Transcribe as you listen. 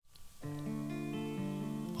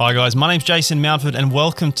Hi guys, my name's Jason Mountford and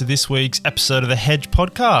welcome to this week's episode of the Hedge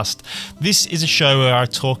Podcast. This is a show where I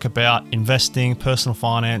talk about investing, personal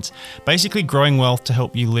finance, basically growing wealth to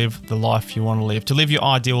help you live the life you want to live, to live your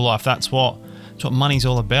ideal life. That's what money's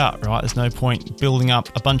all about, right? There's no point building up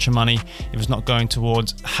a bunch of money if it's not going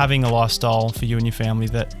towards having a lifestyle for you and your family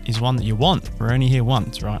that is one that you want. We're only here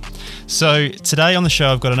once, right? So today on the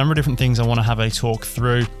show, I've got a number of different things I want to have a talk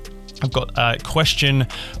through. I've got a question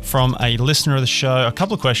from a listener of the show, a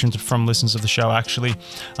couple of questions from listeners of the show actually,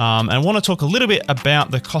 and I want to talk a little bit about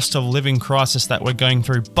the cost of living crisis that we're going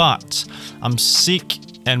through, but I'm sick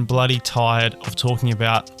and bloody tired of talking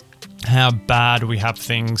about how bad we have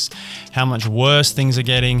things, how much worse things are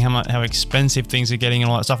getting, how expensive things are getting and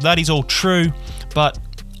all that stuff. That is all true, but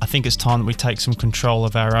I think it's time that we take some control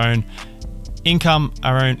of our own income,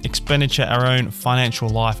 our own expenditure, our own financial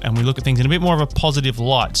life, and we look at things in a bit more of a positive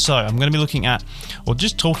light. So I'm going to be looking at, or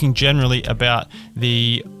just talking generally about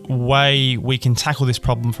the way we can tackle this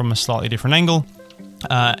problem from a slightly different angle,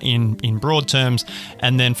 in broad terms.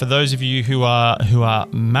 And then for those of you who are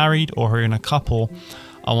married or who are in a couple,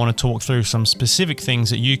 I want to talk through some specific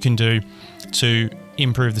things that you can do to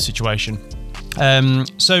improve the situation.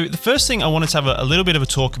 So the first thing I wanted to have a little bit of a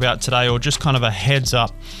talk about today, or just kind of a heads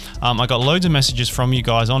up, I got loads of messages from you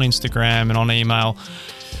guys on Instagram and on email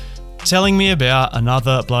telling me about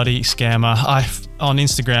another bloody scammer. On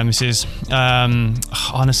Instagram, this is,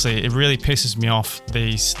 honestly, it really pisses me off,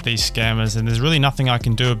 these scammers, and there's really nothing I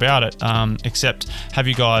can do about it, except have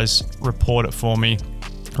you guys report it for me.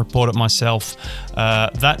 Report it myself.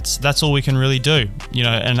 That's all we can really do, you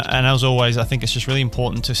know. And as always, I think it's just really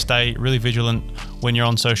important to stay really vigilant when you're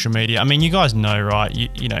on social media. I mean, you guys know, right?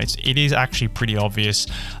 You know, it is actually pretty obvious.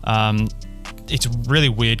 It's really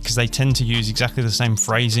weird because they tend to use exactly the same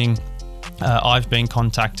phrasing. I've been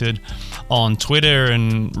contacted on Twitter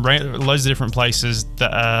and loads of different places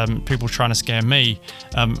that people trying to scam me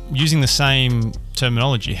using the same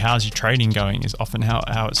terminology. How's your trading going is often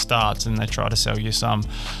how it starts, and they try to sell you some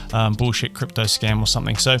bullshit crypto scam or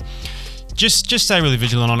something. So just stay really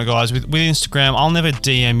vigilant on it, guys. With Instagram, I'll never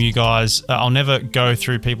DM you guys. I'll never go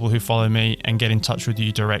through people who follow me and get in touch with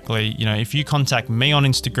you directly. You know, if you contact me on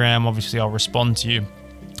Instagram, obviously I'll respond to you.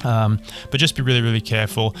 But just be really, really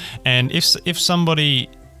careful. And if somebody,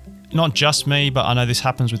 not just me, but I know this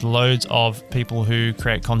happens with loads of people who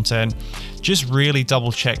create content, just really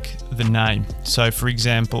double check the name. So for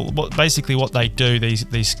example, what they do, these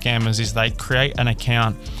scammers, is they create an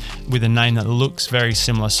account with a name that looks very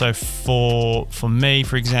similar. So for me,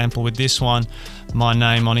 for example, with this one, my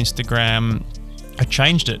name on Instagram, I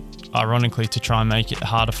changed it ironically to try and make it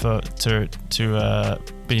harder to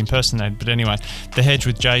be impersonated. But anyway, The Hedge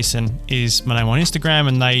with Jason is my name on Instagram,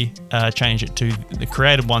 and they changed it to the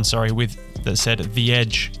created one, that said The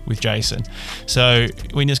Edge with Jason. So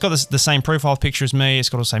when it's got the same profile picture as me, it's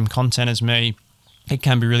got the same content as me, it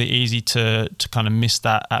can be really easy to kind of miss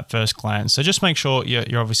that at first glance. So just make sure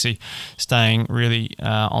you're obviously staying really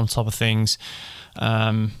on top of things.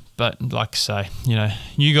 But like I say, you know,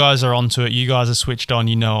 you guys are onto it. You guys are switched on.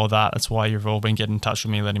 You know all that. That's why you've all been getting in touch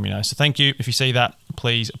with me, letting me know. So thank you. If you see that,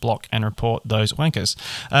 please block and report those wankers.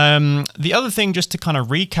 The other thing, just to kind of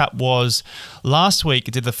recap, was last week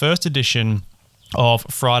I did the first edition of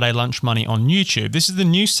Friday Lunch Money on YouTube. This is the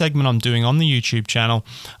new segment I'm doing on the YouTube channel,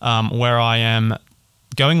 where I am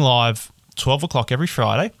going live 12 o'clock every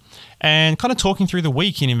Friday and kind of talking through the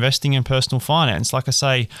week in investing in personal finance. Like I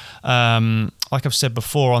say, like I've said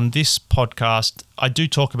before on this podcast, I do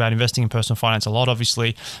talk about investing in personal finance a lot,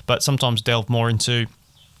 obviously, but sometimes delve more into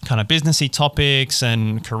kind of businessy topics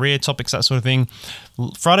and career topics, that sort of thing.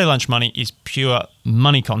 Friday Lunch Money is pure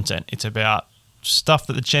money content. It's about stuff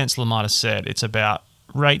that the Chancellor might have said. It's about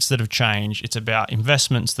rates that have changed. It's about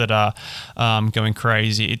investments that are going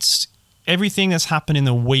crazy. It's everything that's happened in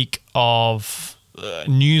the week of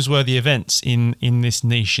newsworthy events in this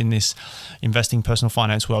niche, in this investing personal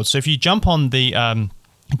finance world. So if you jump onto the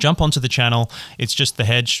channel, it's just The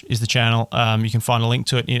Hedge is the channel. You can find a link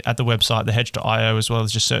to it at the website, thehedge.io, as well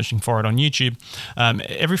as just searching for it on YouTube.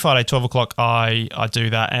 Every Friday, 12 o'clock, I do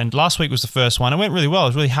that. And last week was the first one. It went really well. I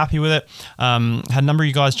was really happy with it. Had a number of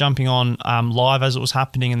you guys jumping on live as it was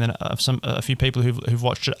happening, and then a few people who've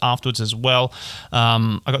watched it afterwards as well.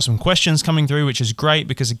 I got some questions coming through, which is great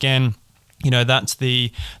because, again, you know, that's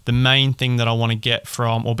the main thing that I want to get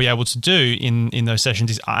from, or be able to do in those sessions,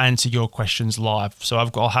 is answer your questions live. So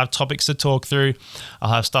I'll have topics to talk through,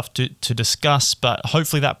 I'll have stuff to discuss, but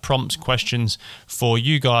hopefully that prompts questions for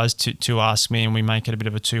you guys to ask me, and we make it a bit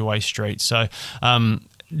of a two-way street. So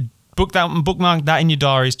bookmark that in your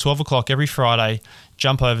diaries, 12 o'clock every Friday.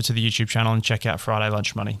 Jump over to the YouTube channel and check out Friday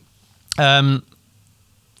Lunch Money.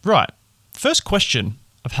 Right. First question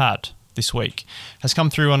I've had this week has come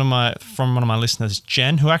through from one of my listeners,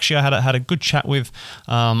 Jen, who actually I had a good chat with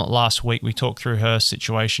last week. We talked through her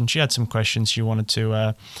situation. She had some questions she wanted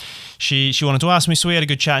to she wanted to ask me, so we had a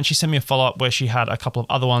good chat, and she sent me a follow up where she had a couple of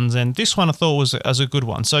other ones, and this one I thought was a good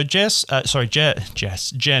one. So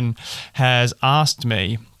Jen has asked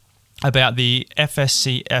me about the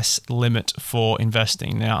FSCS limit for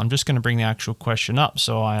investing. Now, I'm just going to bring the actual question up,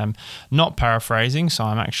 so I am not paraphrasing, so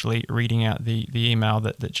I'm actually reading out the email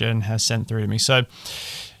that Jen has sent through to me. So,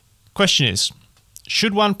 question is,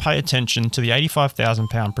 should one pay attention to the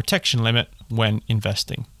 £85,000 protection limit when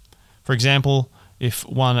investing? For example, if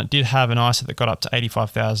one did have an ISA that got up to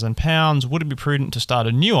 £85,000, would it be prudent to start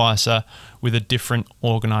a new ISA with a different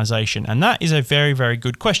organisation? And that is a very, very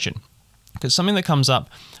good question, because something that comes up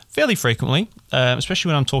fairly frequently, especially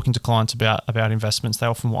when I'm talking to clients about investments. They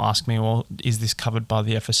often will ask me, well, is this covered by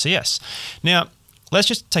the FSCS? Now, let's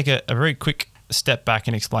just take a very quick step back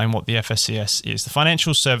and explain what the FSCS is. The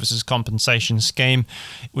Financial Services Compensation Scheme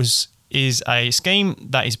is a scheme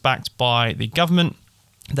that is backed by the government.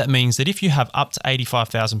 That means that if you have up to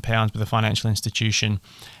 £85,000 with a financial institution,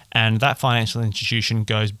 and that financial institution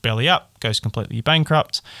goes belly up, goes completely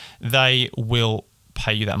bankrupt, they will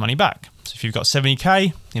pay you that money back. So if you've got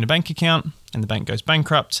 70k in a bank account and the bank goes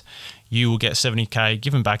bankrupt, you will get 70k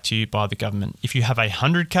given back to you by the government. If you have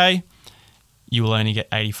 100k, you will only get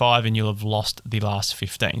 85 and you'll have lost the last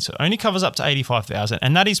 15. So it only covers up to 85,000,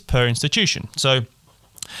 and that is per institution. So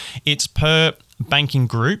it's per banking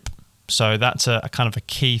group. So that's a kind of a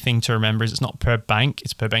key thing to remember, is it's not per bank,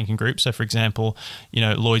 it's per banking group. So for example,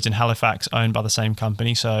 Lloyds and Halifax owned by the same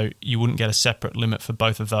company, so you wouldn't get a separate limit for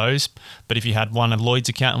both of those. But if you had one Lloyds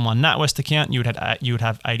account and one NatWest account, you would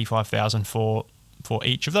have 85,000 for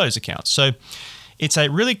each of those accounts. So it's a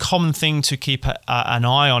really common thing to keep an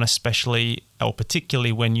eye on, especially or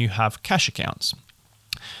particularly when you have cash accounts.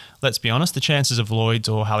 Let's be honest, the chances of Lloyds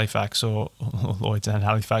or Halifax or Lloyds and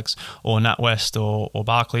Halifax or NatWest or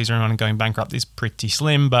Barclays or anyone going bankrupt is pretty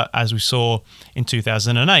slim. But as we saw in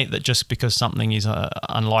 2008, that just because something is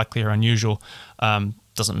unlikely or unusual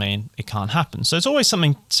doesn't mean it can't happen. So it's always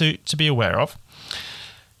something to be aware of.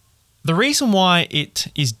 The reason why it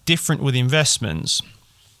is different with investments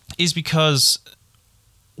is because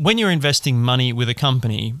when you're investing money with a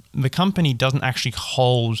company, the company doesn't actually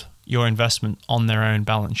hold your investment on their own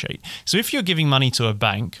balance sheet. So if you're giving money to a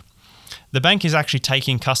bank, the bank is actually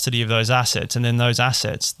taking custody of those assets, and then those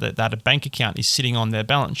assets, that a bank account is sitting on their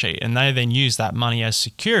balance sheet, and they then use that money as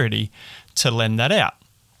security to lend that out.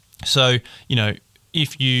 So,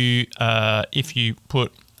 if you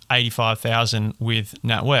put 85,000 with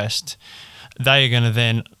NatWest, they are going to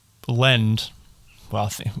then lend. Well, I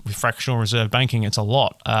think with fractional reserve banking, it's a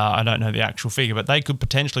lot. I don't know the actual figure, but they could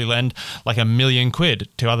potentially lend like £1 million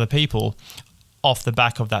to other people off the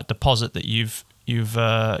back of that deposit that you've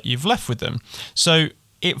left with them. So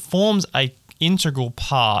it forms a integral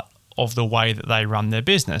part of the way that they run their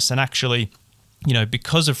business. And actually,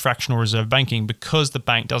 because of fractional reserve banking, because the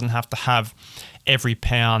bank doesn't have to have every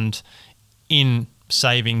pound in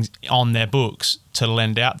savings on their books to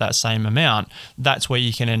lend out that same amount, that's where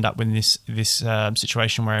you can end up with this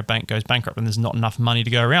situation where a bank goes bankrupt and there's not enough money to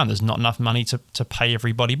go around. There's not enough money to pay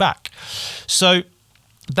everybody back. So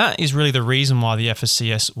that is really the reason why the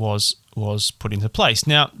FSCS was put into place.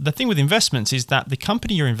 Now, the thing with investments is that the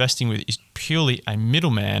company you're investing with is purely a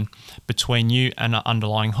middleman between you and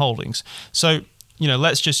underlying holdings. So,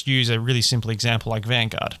 let's just use a really simple example like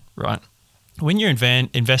Vanguard, right? When you're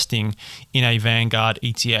investing in a Vanguard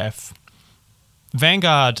ETF,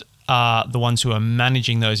 Vanguard are the ones who are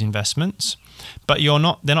managing those investments, but they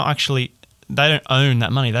don't own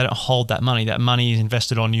that money. They don't hold that money. That money is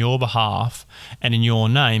invested on your behalf and in your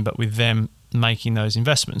name, but with them making those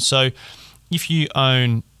investments. So if you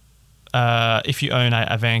own a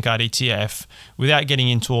Vanguard ETF, without getting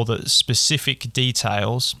into all the specific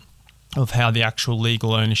details of how the actual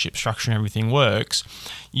legal ownership structure and everything works,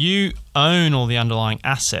 you own all the underlying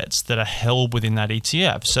assets that are held within that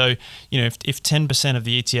ETF. So, if 10% of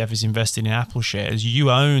the ETF is invested in Apple shares,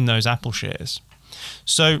 you own those Apple shares.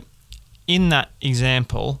 So in that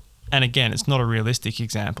example, and again, it's not a realistic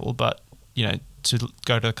example, but, to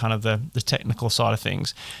go to kind of the technical side of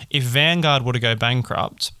things, if Vanguard were to go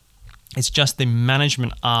bankrupt, it's just the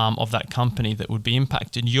management arm of that company that would be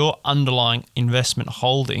impacted. Your underlying investment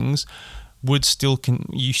holdings would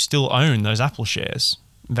you still own those Apple shares.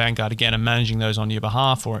 Vanguard, again, are managing those on your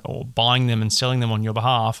behalf or buying them and selling them on your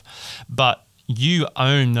behalf. But, you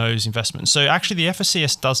own those investments. So actually the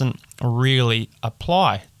FSCS doesn't really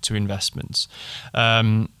apply to investments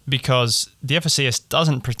because the FSCS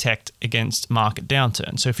doesn't protect against market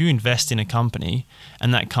downturn. So if you invest in a company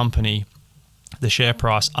and that company, the share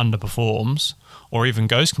price underperforms or even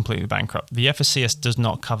goes completely bankrupt, the FSCS does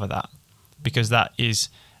not cover that because that is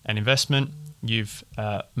an investment. You've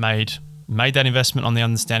made that investment on the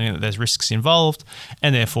understanding that there's risks involved,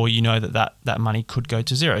 and therefore you know that money could go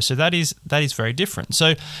to zero. So that is very different.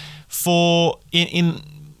 So for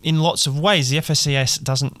in lots of ways, the FSCS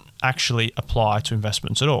doesn't actually apply to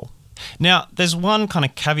investments at all. Now, there's one kind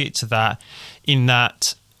of caveat to that, in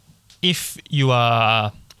that if you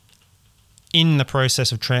are in the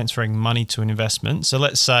process of transferring money to an investment, so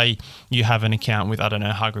let's say you have an account with, I don't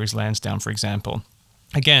know, Hargreaves Lansdown, for example.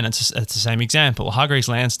 Again, it's the same example. Hargreaves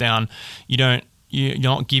Lansdown, you're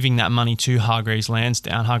not giving that money to Hargreaves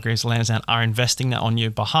Lansdown. Hargreaves Lansdown are investing that on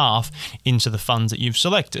your behalf into the funds that you've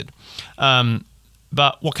selected.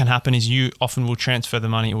 But what can happen is you often will transfer the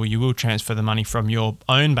money, or you will transfer the money from your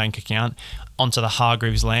own bank account onto the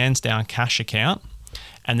Hargreaves Lansdown cash account,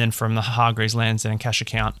 and then from the Hargreaves Lansdown cash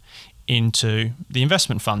account into the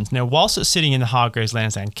investment funds. Now, whilst it's sitting in the Hargreaves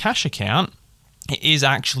Lansdown cash account, it is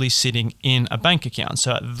actually sitting in a bank account.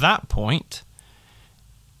 So at that point,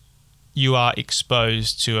 you are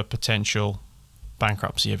exposed to a potential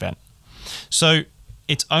bankruptcy event. So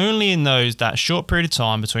it's only in that short period of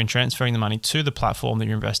time between transferring the money to the platform that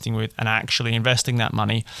you're investing with and actually investing that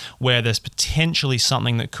money where there's potentially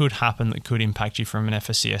something that could happen that could impact you from an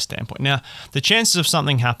FSCS standpoint. Now, the chances of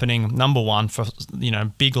something happening, number one, for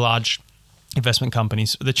big, large investment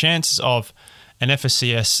companies, the chances of an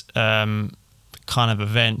FSCS kind of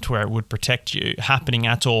event where it would protect you happening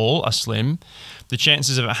at all are slim. The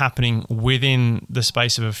chances of it happening within the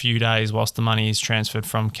space of a few days whilst the money is transferred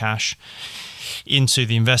from cash into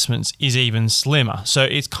the investments is even slimmer. So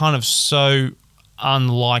it's kind of so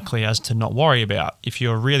unlikely as to not worry about. If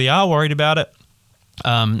you really are worried about it,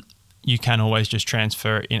 you can always just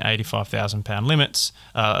transfer in £85,000 limits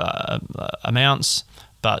amounts,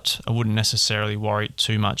 but I wouldn't necessarily worry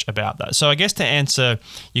too much about that. So I guess to answer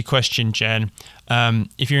your question, Jen,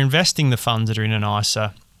 if you're investing the funds that are in an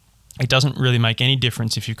ISA, it doesn't really make any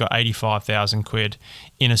difference if you've got 85,000 quid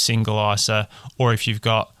in a single ISA or if you've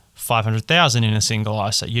got 500,000 in a single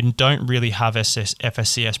ISA. You don't really have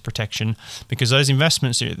FSCS protection because those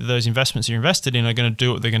investments you're invested in are going to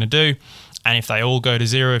do what they're going to do. And if they all go to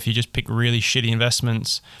zero, if you just pick really shitty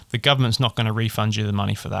investments, the government's not going to refund you the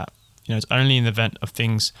money for that. It's only in the event of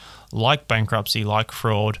things like bankruptcy, like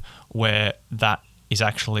fraud, where that is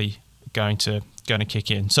actually going to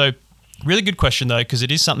kick in. So really good question, though, because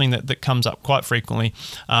it is something that comes up quite frequently.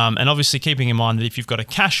 And obviously keeping in mind that if you've got a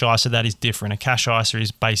cash ISA, that is different. A cash ISA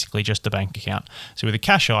is basically just a bank account. So with a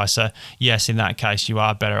cash ISA, yes, in that case, you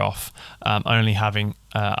are better off only having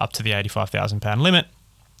up to the £85,000 limit,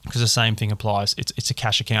 because the same thing applies. It's a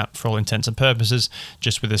cash account for all intents and purposes,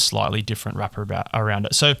 just with a slightly different wrapper around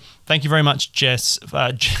it. So thank you very much, Jess.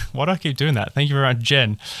 Why do I keep doing that? Thank you very much,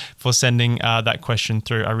 Jen, for sending that question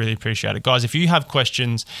through. I really appreciate it. Guys, if you have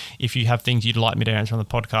questions, if you have things you'd like me to answer on the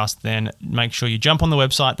podcast, then make sure you jump on the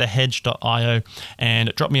website, thehedge.io,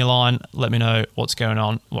 and drop me a line. Let me know what's going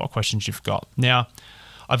on, what questions you've got. Now,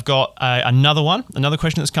 I've got another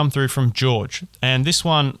question that's come through from George, and this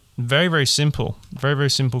one, very, very simple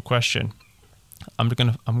question. I'm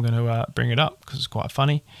gonna bring it up because it's quite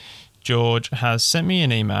funny. George has sent me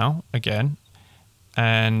an email again,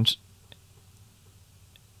 and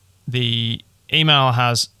the email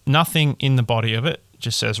has nothing in the body of it. It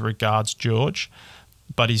just says "Regards, George,"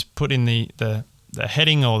 but he's put in the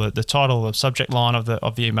heading or the title, the subject line of the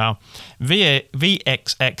email: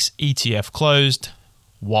 VXX ETF closed.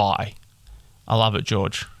 Why? I love it,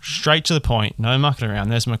 George. Straight to the point, no mucking around.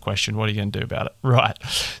 There's my question. What are you going to do about it? Right.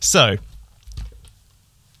 So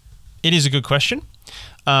it is a good question.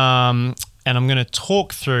 And I'm going to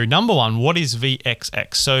talk through, number one, what is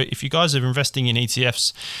VXX? So if you guys are investing in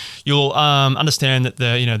ETFs, you'll understand that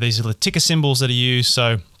these are the ticker symbols that are used.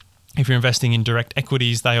 So if you're investing in direct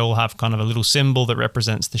equities, they all have kind of a little symbol that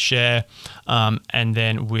represents the share. And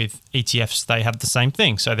then with ETFs, they have the same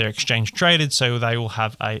thing. So they're exchange traded, so they will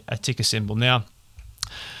have a ticker symbol. Now,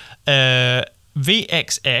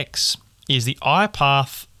 VXX is the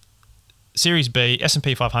iPath Series B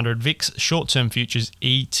S&P 500 VIX Short-Term Futures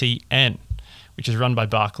ETN, which is run by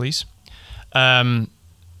Barclays.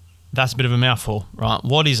 That's a bit of a mouthful, right?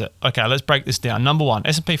 What is it? Okay, let's break this down. Number one,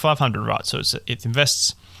 S&P 500, right? So it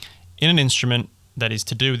invests in an instrument that is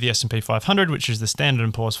to do with the S&P 500, which is the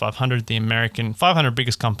Standard & Poor's 500, the American 500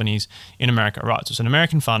 biggest companies in America, right? So it's an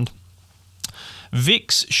American fund.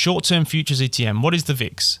 VIX short-term futures ETM. What is the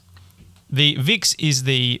VIX? The VIX is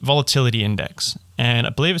the volatility index, and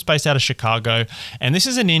I believe it's based out of Chicago. And this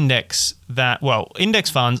is an index that, index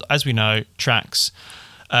funds, as we know, track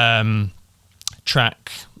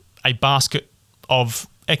a basket of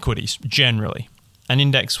equities generally. An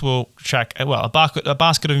index will track, a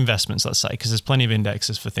basket of investments, let's say, because there's plenty of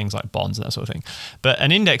indexes for things like bonds and that sort of thing. But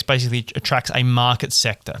an index basically tracks a market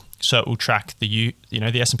sector. So it will track the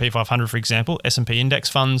S&P 500, for example. S&P index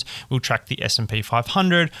funds will track the S&P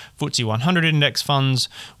 500. FTSE 100 index funds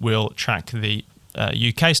will track the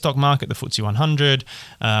UK stock market, the FTSE 100.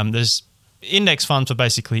 There's index funds for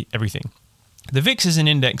basically everything. The VIX is an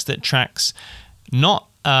index that tracks not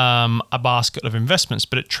a basket of investments,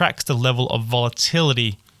 but it tracks the level of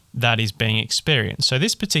volatility that is being experienced. So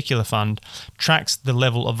this particular fund tracks the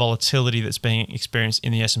level of volatility that's being experienced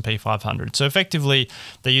in the S&P 500. So effectively,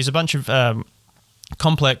 they use a bunch of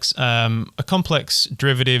complex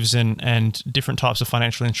derivatives and different types of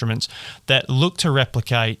financial instruments that look to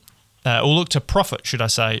replicate or look to profit, should I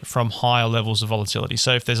say, from higher levels of volatility.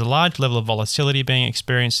 So if there's a large level of volatility being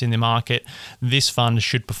experienced in the market, this fund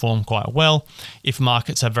should perform quite well. If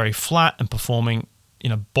markets are very flat and performing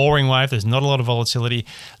in a boring way, if there's not a lot of volatility,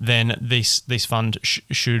 then this fund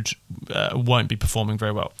won't be performing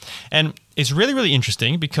very well. And it's really, really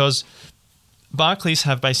interesting because Barclays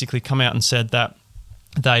have basically come out and said that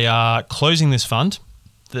they are closing this fund.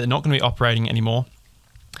 They're not going to be operating anymore.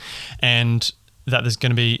 And that there's going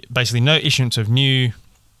to be basically no issuance of new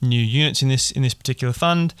units in this particular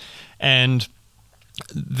fund, and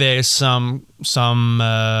there's some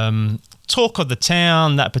talk of the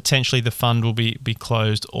town that potentially the fund will be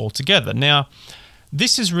closed altogether. Now,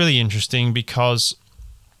 this is really interesting because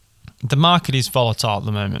the market is volatile at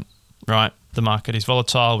the moment, right? The market is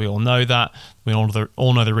volatile. We all know that. We all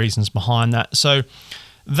know the reasons behind that. So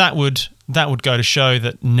that would go to show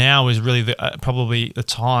that now is really probably the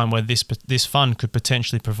time where this fund could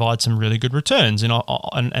potentially provide some really good returns.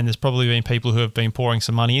 And there's probably been people who have been pouring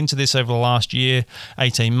some money into this over the last year,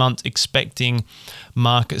 18 months, expecting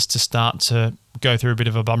markets to start to go through a bit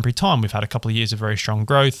of a bumpy time. We've had a couple of years of very strong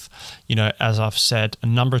growth. As I've said a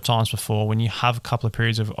number of times before, when you have a couple of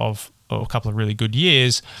periods of a couple of really good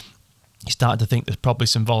years, you start to think there's probably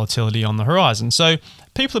some volatility on the horizon. So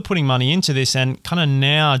people are putting money into this, and kind of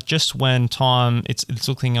now, just when time it's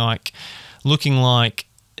looking like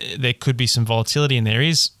there could be some volatility, and there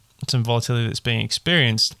is some volatility that's being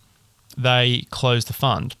experienced, they close the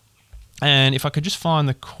fund. And if I could just find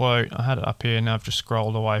the quote, I had it up here, now I've just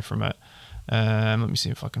scrolled away from it. Let me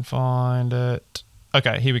see if I can find it.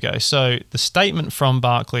 Okay, here we go. So the statement from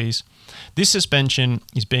Barclays: this suspension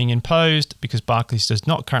is being imposed because Barclays does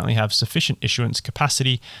not currently have sufficient issuance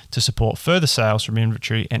capacity to support further sales from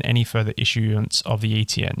inventory and any further issuance of the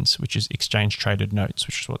ETNs, which is exchange traded notes,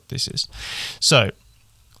 which is what this is. So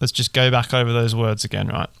let's just go back over those words again,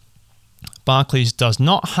 right? Barclays does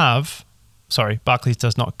not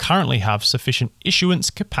currently have sufficient issuance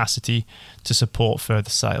capacity to support further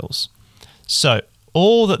sales. So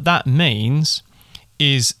all that means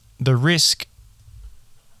is the risk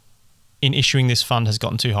in issuing this fund has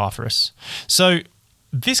gotten too high for us. So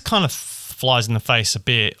this kind of flies in the face a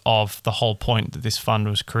bit of the whole point that this fund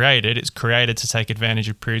was created. It's created to take advantage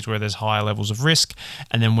of periods where there's higher levels of risk.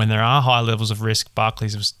 And then when there are high levels of risk,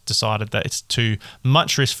 Barclays has decided that it's too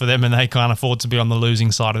much risk for them and they can't afford to be on the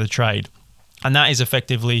losing side of the trade. And that is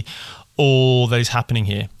effectively all that is happening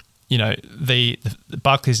here. The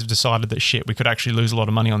Barclays have decided that we could actually lose a lot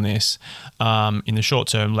of money on this in the short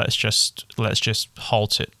term. Let's just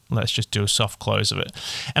halt it. Let's just do a soft close of it.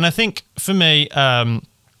 And I think for me,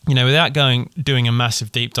 without doing a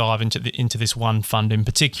massive deep dive into this one fund in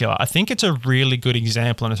particular, I think it's a really good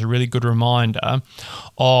example and it's a really good reminder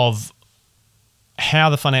of how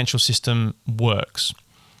the financial system works.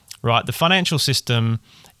 Right, the financial system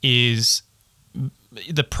is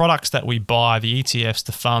the products that we buy, the ETFs,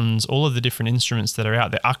 the funds, all of the different instruments that are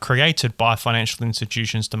out there are created by financial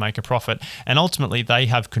institutions to make a profit. And ultimately, they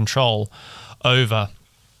have control over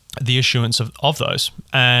the issuance of those.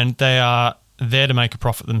 And they are there to make a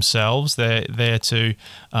profit themselves. They're there to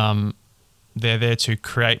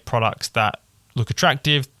create products that look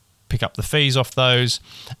attractive, pick up the fees off those,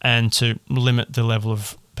 and to limit the level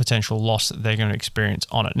of potential loss that they're going to experience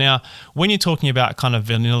on it. Now, when you're talking about kind of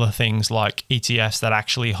vanilla things like ETFs that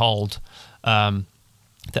actually hold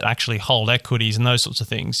that actually hold equities and those sorts of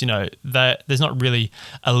things, there's not really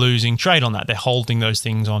a losing trade on that. They're holding those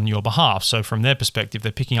things on your behalf. So from their perspective,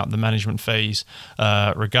 they're picking up the management fees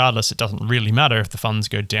regardless. It doesn't really matter if the funds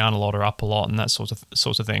go down a lot or up a lot and that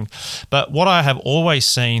sorts of thing. But what I have always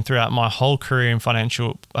seen throughout my whole career in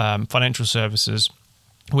financial services,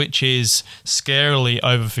 which is scarily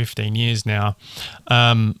over 15 years now,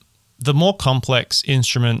 the more complex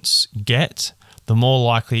instruments get, the more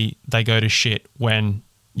likely they go to shit when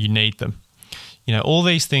you need them. All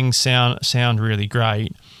these things sound really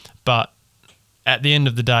great, but at the end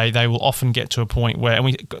of the day, they will often get to a point where,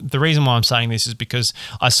 the reason why I'm saying this is because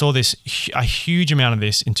I saw a huge amount of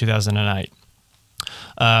this in 2008,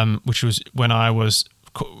 which was when I was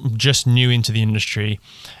just new into the industry,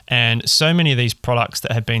 and so many of these products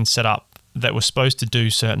that had been set up that were supposed to do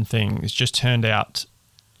certain things just turned out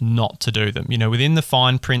not to do them. Within the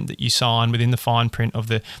fine print that you sign, within the fine print of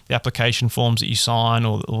the application forms that you sign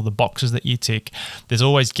or the boxes that you tick, there's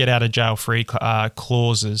always get out of jail free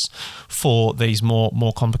clauses for these more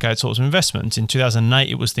complicated sorts of investments. In 2008,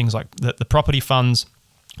 it was things like the property funds.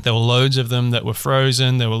 There were loads of them that were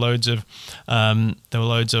frozen. There were loads of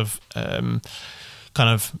kind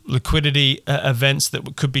of liquidity events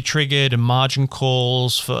that could be triggered, and margin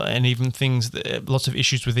calls and even things, lots of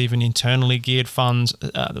issues with even internally geared funds.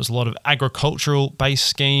 There was a lot of agricultural-based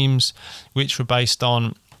schemes, which were based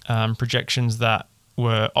on projections that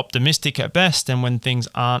were optimistic at best, and when things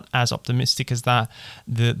aren't as optimistic as that,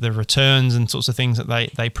 the returns and sorts of things that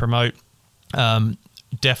they promote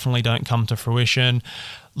definitely don't come to fruition.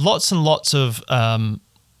 Lots and lots of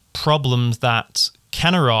problems that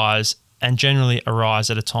can arise, and generally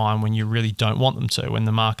arise at a time when you really don't want them to, when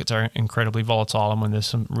the markets are incredibly volatile and when there's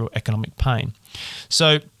some real economic pain.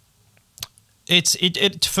 So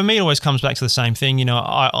it for me, it always comes back to the same thing.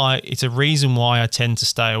 It's a reason why I tend to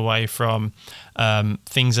stay away from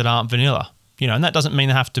things that aren't vanilla. And that doesn't mean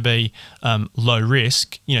they have to be low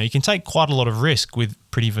risk. You can take quite a lot of risk with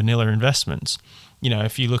pretty vanilla investments.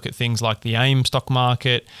 If you look at things like the AIM stock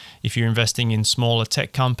market, if you're investing in smaller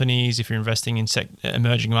tech companies, if you're investing in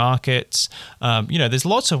emerging markets, there's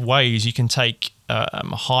lots of ways you can take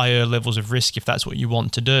higher levels of risk if that's what you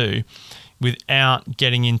want to do, without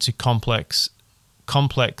getting into complex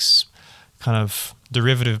kind of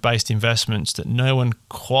derivative-based investments that no one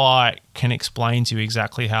quite can explain to you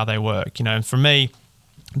exactly how they work. And for me,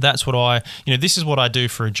 that's what this is what I do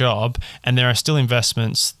for a job, and there are still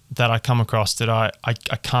investments that I come across that I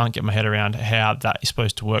can't get my head around how that is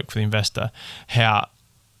supposed to work for the investor, how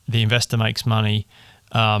the investor makes money,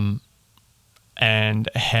 and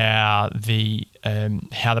how the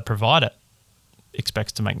provider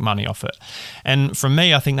expects to make money off it. And for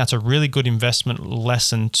me, I think that's a really good investment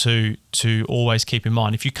lesson to always keep in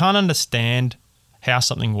mind. If you can't understand how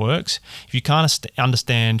something works, if you can't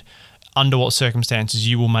understand under what circumstances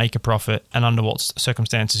you will make a profit and under what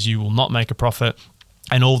circumstances you will not make a profit,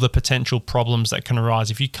 and all the potential problems that can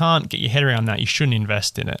arise, if you can't get your head around that, you shouldn't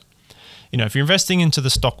invest in it. If you're investing into the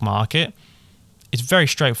stock market, it's very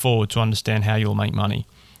straightforward to understand how you'll make money.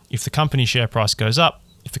 If the company's share price goes up,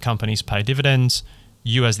 if the companies pay dividends,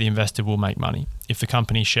 you as the investor will make money. If the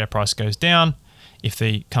company's share price goes down, if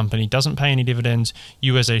the company doesn't pay any dividends,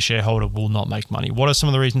 you as a shareholder will not make money. What are some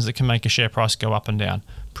of the reasons that can make a share price go up and down?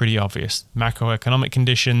 Pretty obvious. Macroeconomic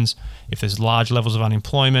conditions, if there's large levels of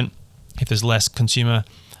unemployment, if there's less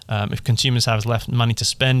if consumers have less money to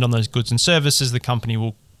spend on those goods and services, the company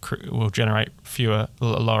will generate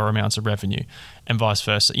lower amounts of revenue, and vice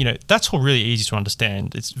versa. That's all really easy to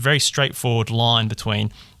understand. It's a very straightforward line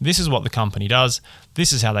between this is what the company does,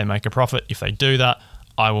 this is how they make a profit. If they do that,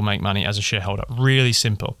 I will make money as a shareholder. Really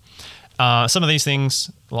simple. Some of these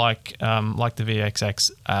things, like the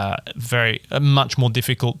VXX, much more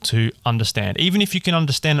difficult to understand. Even if you can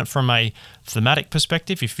understand it from a thematic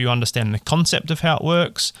perspective, if you understand the concept of how it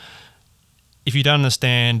works, if you don't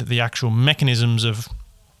understand the actual mechanisms of,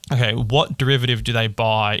 okay, what derivative do they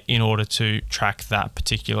buy in order to track that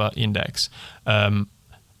particular index?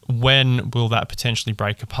 When will that potentially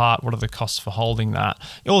break apart? What are the costs for holding that?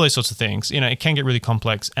 All those sorts of things. It can get really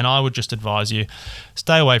complex, and I would just advise you,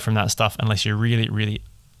 stay away from that stuff unless you really, really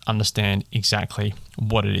understand exactly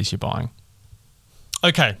what it is you're buying.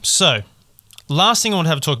 Okay, so last thing I want to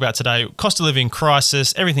have a talk about today, cost of living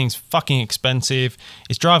crisis. Everything's fucking expensive.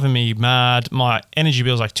 It's driving me mad. My energy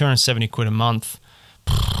bill is like 270 quid a month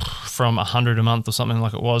from 100 a month or something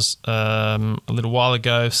like it was a little while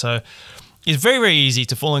ago. So it's very, very easy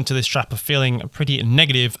to fall into this trap of feeling pretty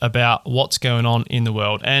negative about what's going on in the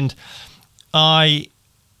world. And I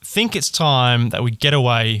think it's time that we get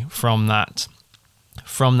away from that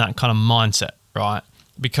kind of mindset, right?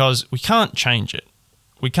 Because we can't change it.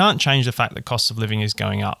 we can't change the fact that cost of living is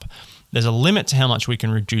going up. There's a limit to how much we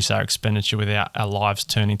can reduce our expenditure without our lives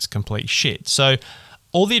turning to complete shit. So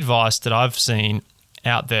all the advice that I've seen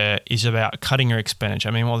out there is about cutting your expenditure.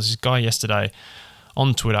 I mean, there's this guy yesterday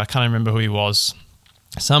on Twitter, I can't remember who he was,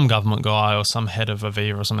 some government guy or some head of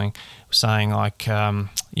Aviva or something, saying like, everyone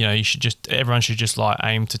should just like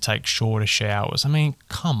aim to take shorter showers. I mean,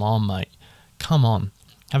 come on, mate. Come on.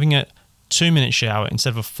 Having a 2-minute shower instead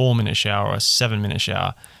of a 4-minute shower or a 7-minute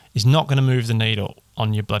shower is not going to move the needle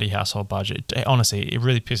on your bloody household budget. Honestly, it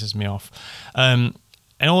really pisses me off. And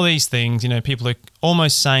all these things, people are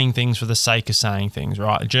almost saying things for the sake of saying things,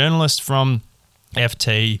 right? A journalist from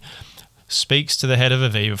FT speaks to the head of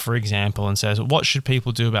Aviva, for example, and says, what should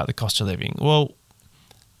people do about the cost of living? Well,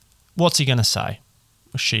 what's he going to say?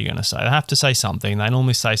 What's she going to say? They have to say something. They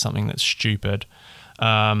normally say something that's stupid,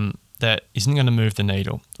 that isn't going to move the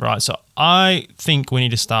needle, right? So I think we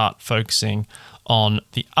need to start focusing on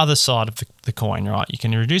the other side of the coin, right? You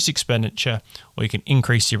can reduce expenditure or you can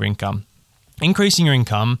increase your income. Increasing your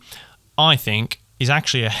income, I think, is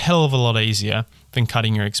actually a hell of a lot easier than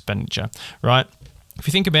cutting your expenditure, right? If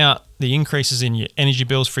you think about the increases in your energy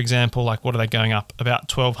bills, for example, like what are they going up? About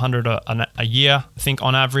 $1,200 a year, I think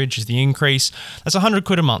on average is the increase. That's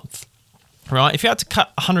 £100 a month, right? If you had to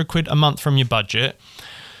cut £100 a month from your budget,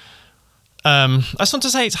 that's not to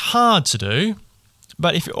say it's hard to do,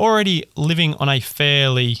 but if you're already living on a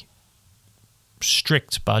fairly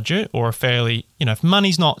strict budget or a fairly, if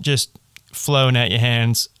money's not just flowing out your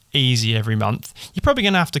hands easy every month, you're probably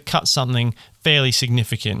going to have to cut something fairly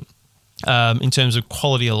significant in terms of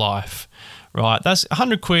quality of life, right? That's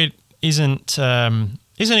 £100 isn't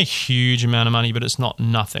a huge amount of money, but it's not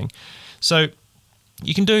nothing. So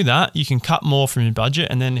you can do that. You can cut more from your budget,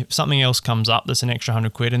 and then if something else comes up that's an extra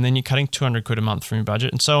 £100, and then you're cutting £200 a month from your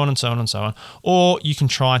budget, and so on and so on and so on. Or you can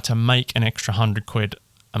try to make an extra £100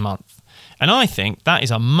 a month. And I think that is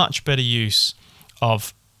a much better use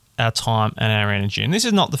of our time and our energy. And this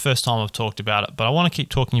is not the first time I've talked about it, but I want to keep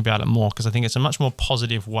talking about it more because I think it's a much more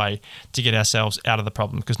positive way to get ourselves out of the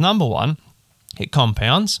problem. Because number one, it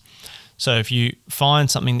compounds. So if you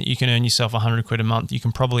find something that you can earn yourself £100 a month, you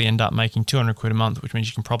can probably end up making £200 a month, which means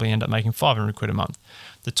you can probably end up making £500 a month.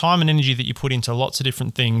 The time and energy that you put into lots of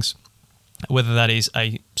different things, whether that is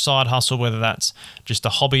a side hustle, whether that's just a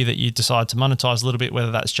hobby that you decide to monetize a little bit,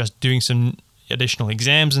 whether that's just doing some additional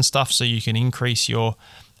exams and stuff so you can increase your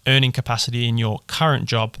earning capacity in your current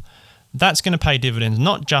job, that's going to pay dividends,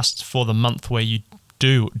 not just for the month where you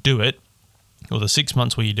do it, or the 6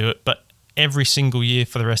 months where you do it, but every single year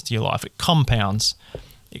for the rest of your life. It compounds.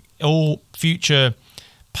 All future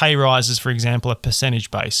pay rises, for example, are percentage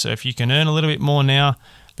based. So if you can earn a little bit more now,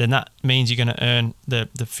 then that means you're going to earn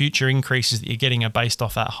the future increases that you're getting are based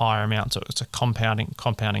off that higher amount. So it's a compounding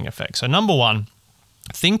effect. So number one,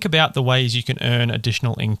 think about the ways you can earn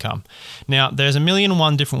additional income. Now, there's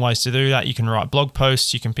 1,000,001 different ways to do that. You can write blog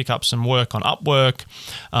posts. You can pick up some work on Upwork,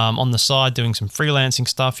 on the side doing some freelancing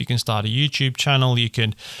stuff. You can start a YouTube channel. You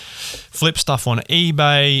can flip stuff on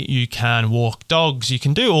eBay. You can walk dogs. You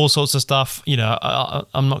can do all sorts of stuff.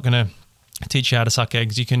 I'm not going to teach you how to suck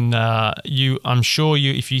eggs. You can, I'm sure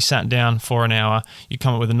if you sat down for an hour, you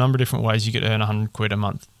come up with a number of different ways you could earn £100 a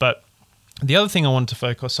month. But the other thing I wanted to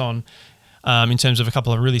focus on in terms of a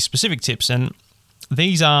couple of really specific tips, and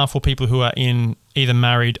these are for people who are in either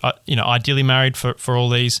married, ideally married for all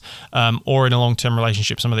these, or in a long-term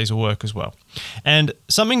relationship. Some of these will work as well. And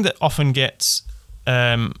something that often gets,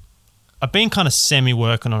 I've been kind of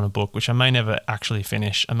semi-working on a book, which I may never actually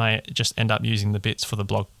finish. I may just end up using the bits for the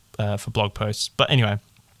blog, for blog posts. But anyway,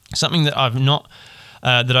 something that I've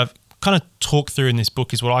kind of talked through in this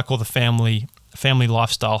book is what I call the family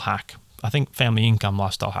lifestyle hack. I think family income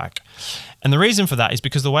lifestyle hack. And the reason for that is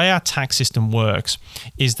because the way our tax system works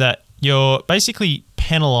is that you're basically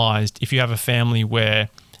penalized if you have a family where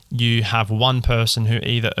you have one person who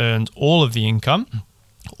either earns all of the income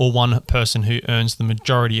or one person who earns the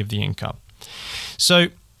majority of the income. So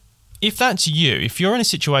if that's you, if you're in a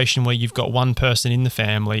situation where you've got one person in the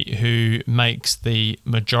family who makes the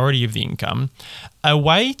majority of the income, a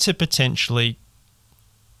way to potentially,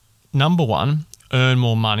 number one, earn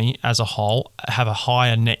more money as a whole, have a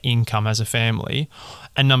higher net income as a family,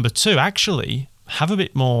 and number two, actually have a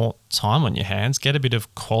bit more time on your hands, get a bit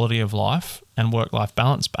of quality of life and work-life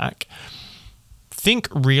balance back. Think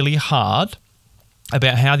really hard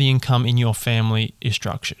about how the income in your family is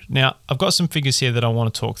structured. Now, I've got some figures here that I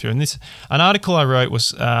want to talk through. And an article I wrote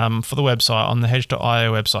was for the website, on the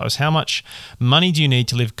hedge.io website, was how much money do you need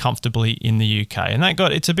to live comfortably in the UK? And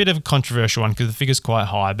it's a bit of a controversial one because the figure's quite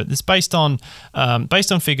high, but it's based on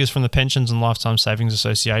figures from the Pensions and Lifetime Savings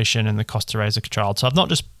Association and the cost to raise a child. So I've not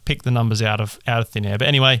just picked the numbers out of thin air. But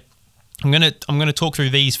anyway, I'm gonna talk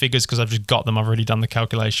through these figures because I've just got them. I've already done the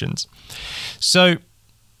calculations. So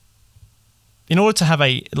in order to have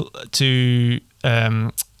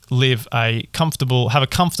live a comfortable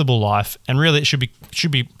life, and really it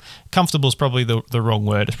should be comfortable is probably the wrong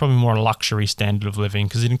word. It's probably more a luxury standard of living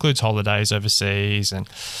because it includes holidays overseas and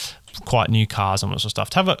quite new cars and all that sort of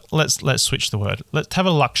stuff. Let's switch the word. Let's have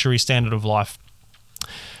a luxury standard of life.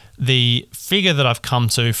 The figure that I've come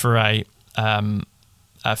to for a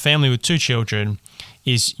family with 2 children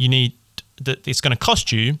is it's going to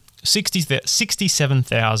cost you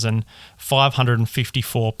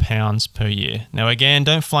 £67,554 per year. Now, again,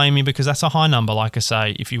 don't flame me because that's a high number. Like I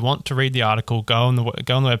say, if you want to read the article, go on the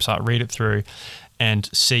website, read it through, and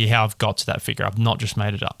see how I've got to that figure. I've not just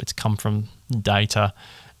made it up. It's come from data,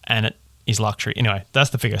 and it is luxury. Anyway,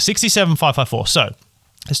 that's the figure, 67,554. So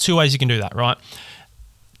there's 2 ways you can do that, right?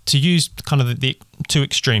 To use kind of the 2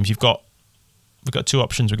 extremes, we've got 2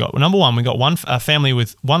 options. Number one, we've got a family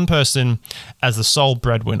with 1 person as the sole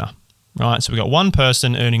breadwinner, right? So we've got 1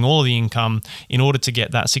 person earning all of the income in order to get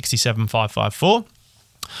that 67,554.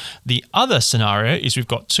 The other scenario is we've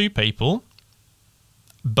got 2 people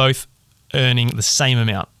both earning the same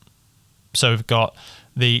amount. So we've got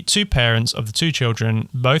the 2 parents of the 2 children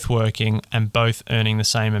both working and both earning the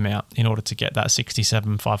same amount in order to get that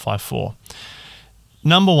 67,554.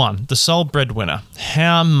 Number one, the sole breadwinner.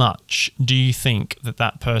 How much do you think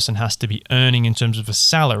that person has to be earning in terms of a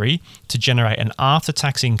salary to generate an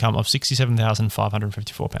after-tax income of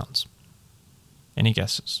 £67,554? Any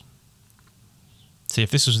guesses? See, if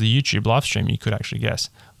this was the YouTube live stream, you could actually guess.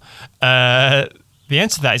 The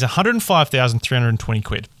answer to that is 105,320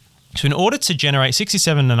 quid. So in order to generate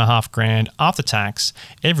 67.5 grand after tax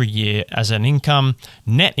every year as an income,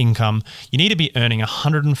 net income, you need to be earning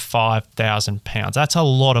 £105,000. That's a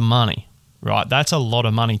lot of money, right? That's a lot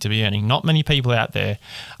of money to be earning. Not many people out there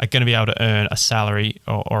are going to be able to earn a salary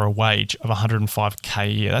or a wage of 105k a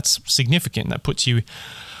year. That's significant. That puts you,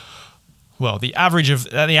 well, the average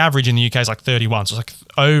in the UK is like 31, so it's like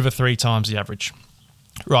over 3 times the average.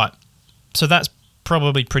 Right. So that's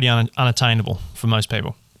probably pretty unattainable for most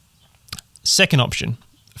people. Second option,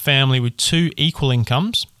 family with 2 equal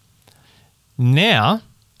incomes. Now,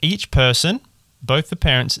 each person, both the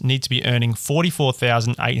parents, need to be earning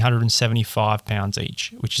 £44,875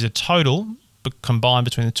 each, which is a total, combined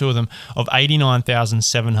between the 2 of them, of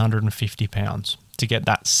 £89,750 to get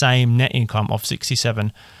that same net income of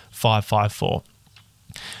 67,554.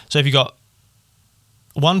 So if you've got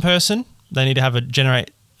 1 person, they need to generate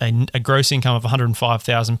a gross income of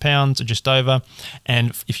 £105,000 or just over,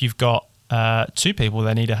 and if you've got 2 people,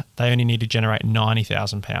 they only need to generate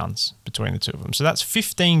 £90,000 between the 2 of them. So that's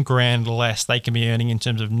 15 grand less they can be earning in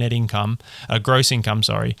terms of net income, gross income,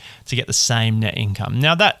 to get the same net income.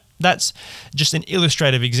 Now that's just an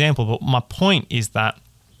illustrative example, but my point is that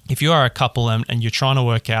if you are a couple and you're trying to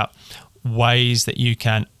work out ways that you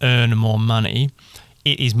can earn more money,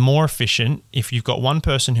 it is more efficient if you've got 1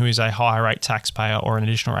 person who is a higher rate taxpayer or an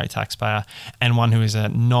additional rate taxpayer and 1 who is a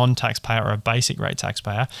non-taxpayer or a basic rate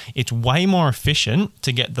taxpayer. It's way more efficient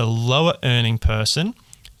to get the lower earning person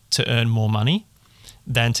to earn more money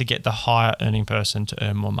than to get the higher earning person to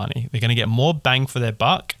earn more money. They're going to get more bang for their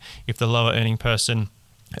buck if the lower earning person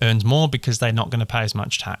earns more because they're not going to pay as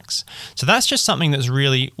much tax. So that's just something that's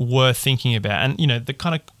really worth thinking about. And,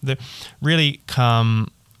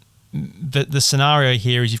 the scenario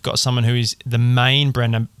here is you've got someone who is the main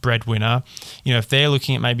breadwinner. If they're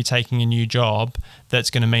looking at maybe taking a new job, that's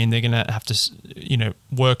going to mean they're going to have to,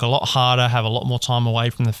 work a lot harder, have a lot more time away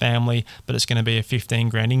from the family, but it's going to be a 15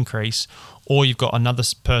 grand increase. Or you've got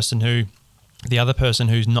the other person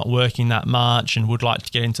who's not working that much and would like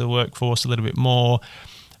to get into the workforce a little bit more.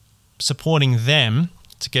 Supporting them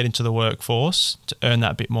to get into the workforce to earn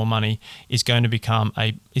that bit more money is going to be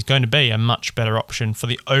a much better option for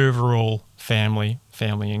the overall family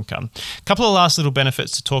income. A couple of last little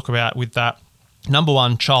benefits to talk about with that. Number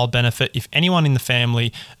one, child benefit. If anyone in the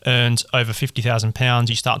family earns over £50,000,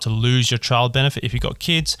 you start to lose your child benefit. If you've got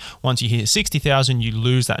kids, once you hit 60,000, you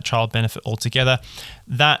lose that child benefit altogether.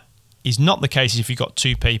 That is not the case if you've got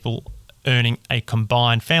 2 people earning a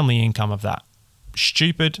combined family income of that.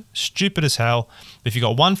 stupid as hell. If you've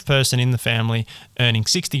got one person in the family earning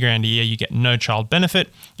 60 grand a year, you get no child benefit.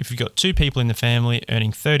 If you've got two people in the family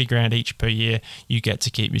earning 30 grand each per year, you get to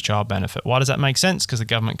keep your child benefit. Why does that make sense? Because the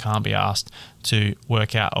government can't be asked to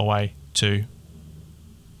work out a way to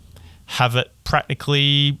have it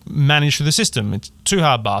practically managed through the system. It's too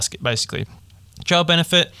hard basket, basically. Child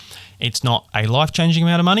benefit, it's not a life-changing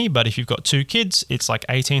amount of money, but if you've got two kids, it's like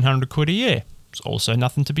 1,800 quid a year. It's also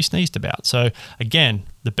nothing to be sneezed about. So again,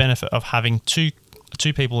 the benefit of having two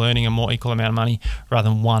people earning a more equal amount of money rather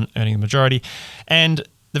than one earning the majority. And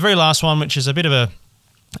the very last one, which is a bit of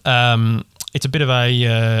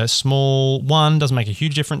a small one, doesn't make a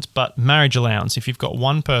huge difference, but marriage allowance. If you've got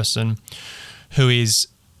one person who is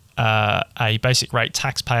a basic rate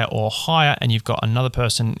taxpayer or higher, and you've got another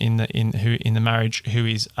person in the marriage who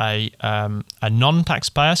is a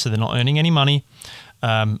non-taxpayer, so they're not earning any money,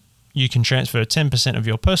 you can transfer 10% of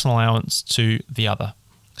your personal allowance to the other.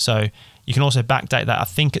 So you can also backdate that. I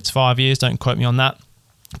think it's 5 years. Don't quote me on that.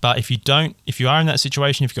 But if you are in that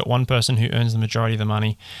situation, if you've got one person who earns the majority of the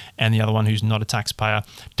money and the other one who's not a taxpayer,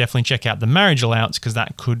 definitely check out the marriage allowance, because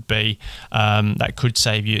that could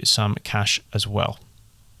save you some cash as well.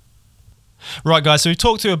 Right, guys, so we've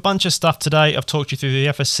talked through a bunch of stuff today. I've talked you through the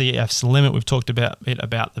FSCS limit. We've talked about the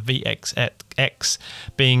VXX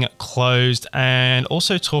being closed, and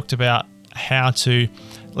also talked about how to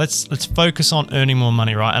let's focus on earning more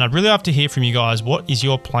money, right? And I'd really love to hear from you guys. What is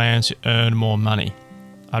your plan to earn more money?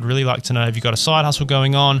 I'd really like to know, have you got a side hustle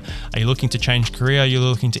going on? Are you looking to change career? Are you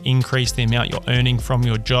looking to increase the amount you're earning from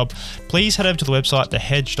your job? Please head over to the website,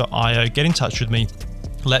 thehedge.io. Get in touch with me.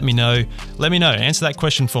 Let me know. Answer that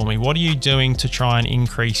question for me. What are you doing to try and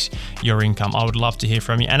increase your income? I would love to hear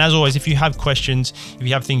from you. And as always, if you have questions, if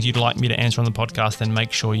you have things you'd like me to answer on the podcast, then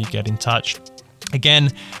make sure you get in touch.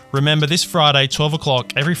 Again, remember this Friday, 12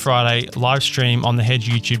 o'clock, every Friday, live stream on the Hedge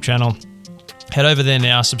YouTube channel. Head over there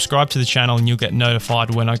now, subscribe to the channel, and you'll get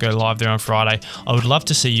notified when I go live there on Friday. I would love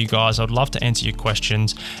to see you guys. I'd love to answer your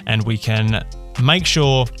questions, and we can make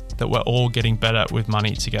sure that we're all getting better with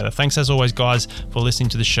money together. Thanks as always, guys, for listening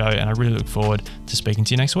to the show, and I really look forward to speaking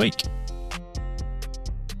to you next week.